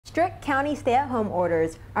Strict county stay-at-home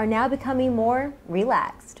orders are now becoming more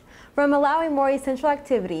relaxed, from allowing more essential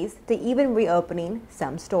activities to even reopening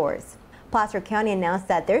some stores. Placer County announced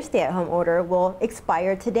that their stay-at-home order will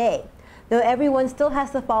expire today. Though everyone still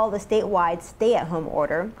has to follow the statewide stay-at-home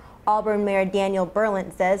order, Auburn Mayor Daniel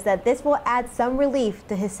Berlant says that this will add some relief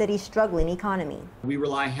to his city's struggling economy. We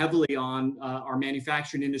rely heavily on our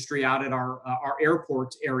manufacturing industry out at our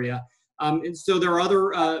airport area. And so there are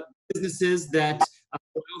other businesses that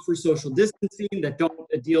allow for social distancing, that don't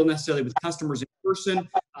deal necessarily with customers in person.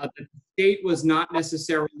 The state was not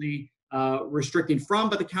necessarily restricting from,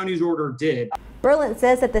 but the county's order did. Berlant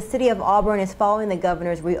says that the city of Auburn is following the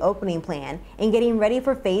governor's reopening plan and getting ready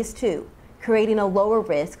for phase 2, creating a lower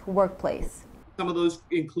risk workplace. Some of those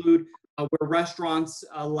include where restaurants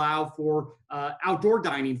allow for outdoor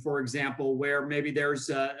dining, for example, where maybe there's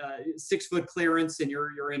a 6-foot clearance and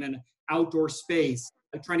you're in an outdoor space.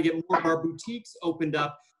 Trying to get more of our boutiques opened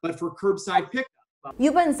up, but for curbside pickup.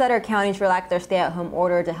 Yuba and Sutter counties relaxed their stay-at-home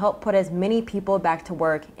order to help put as many people back to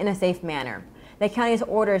work in a safe manner. The county's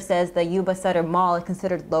order says the Yuba Sutter Mall is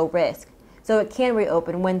considered low risk, so it can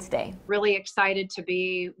reopen Wednesday. Really excited to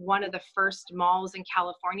be one of the first malls in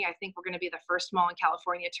California. I think we're going to be the first mall in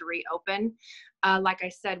California to reopen. Like I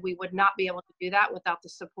said, we would not be able to do that without the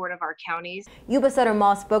support of our counties. Yuba Sutter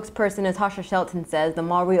Mall spokesperson Natasha Shelton says the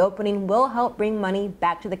mall reopening will help bring money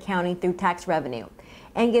back to the county through tax revenue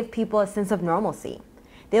and give people a sense of normalcy.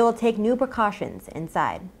 They will take new precautions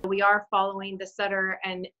inside. We are following the Sutter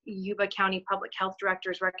and Yuba County Public Health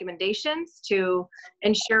Director's recommendations to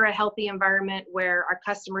ensure a healthy environment where our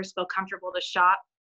customers feel comfortable to shop